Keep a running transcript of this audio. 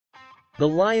The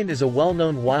lion is a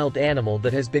well-known wild animal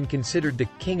that has been considered the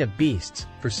king of beasts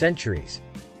for centuries.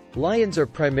 Lions are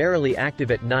primarily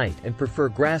active at night and prefer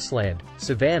grassland,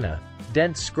 savanna,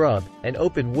 dense scrub, and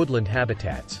open woodland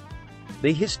habitats.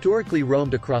 They historically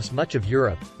roamed across much of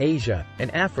Europe, Asia, and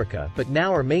Africa, but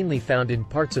now are mainly found in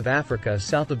parts of Africa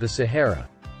south of the Sahara,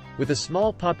 with a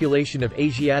small population of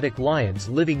Asiatic lions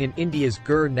living in India's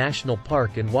Gir National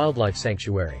Park and Wildlife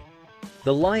Sanctuary.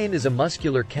 The lion is a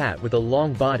muscular cat with a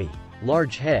long body,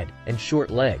 large head, and short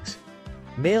legs.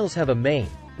 Males have a mane,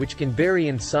 which can vary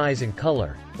in size and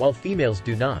color, while females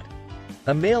do not.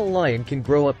 A male lion can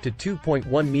grow up to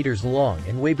 2.1 meters long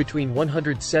and weigh between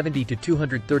 170 to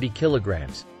 230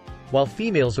 kilograms, while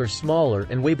females are smaller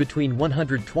and weigh between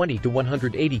 120 to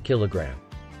 180 kilograms.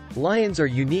 Lions are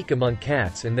unique among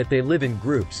cats in that they live in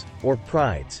groups, or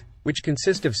prides, which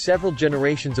consist of several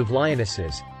generations of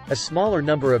lionesses, a smaller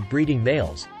number of breeding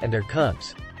males, and their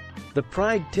cubs. The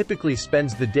pride typically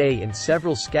spends the day in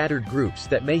several scattered groups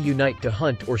that may unite to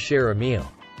hunt or share a meal.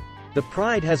 The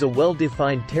pride has a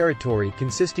well-defined territory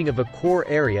consisting of a core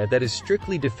area that is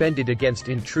strictly defended against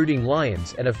intruding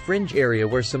lions and a fringe area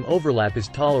where some overlap is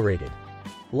tolerated.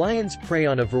 Lions prey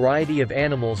on a variety of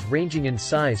animals ranging in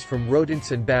size from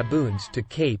rodents and baboons to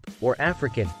Cape, or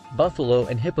African, buffalo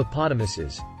and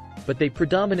hippopotamuses, but they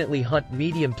predominantly hunt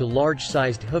medium to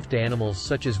large-sized hoofed animals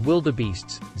such as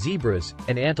wildebeests, zebras,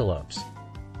 and antelopes.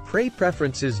 Prey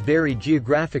preferences vary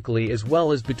geographically as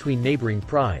well as between neighboring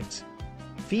prides.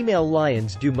 Female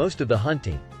lions do most of the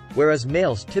hunting, whereas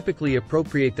males typically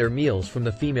appropriate their meals from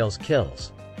the female's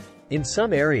kills. In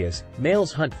some areas,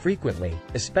 males hunt frequently,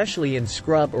 especially in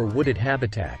scrub or wooded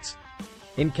habitats.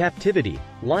 In captivity,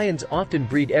 lions often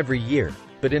breed every year,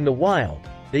 but in the wild,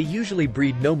 they usually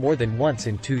breed no more than once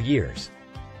in 2 years.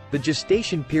 The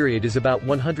gestation period is about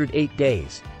 108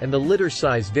 days, and the litter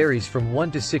size varies from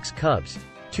 1 to 6 cubs,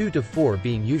 2 to 4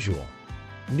 being usual.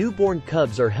 Newborn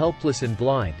cubs are helpless and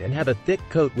blind and have a thick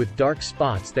coat with dark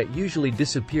spots that usually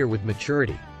disappear with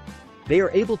maturity. They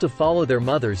are able to follow their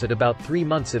mothers at about 3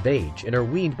 months of age and are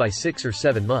weaned by 6 or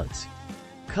 7 months.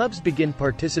 Cubs begin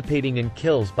participating in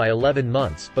kills by 11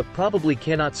 months but probably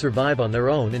cannot survive on their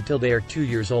own until they are 2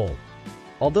 years old.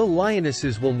 Although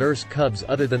lionesses will nurse cubs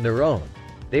other than their own,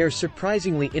 they are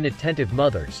surprisingly inattentive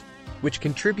mothers, which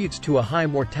contributes to a high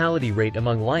mortality rate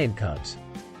among lion cubs.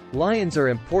 Lions are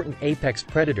important apex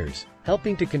predators,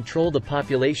 helping to control the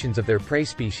populations of their prey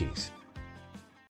species.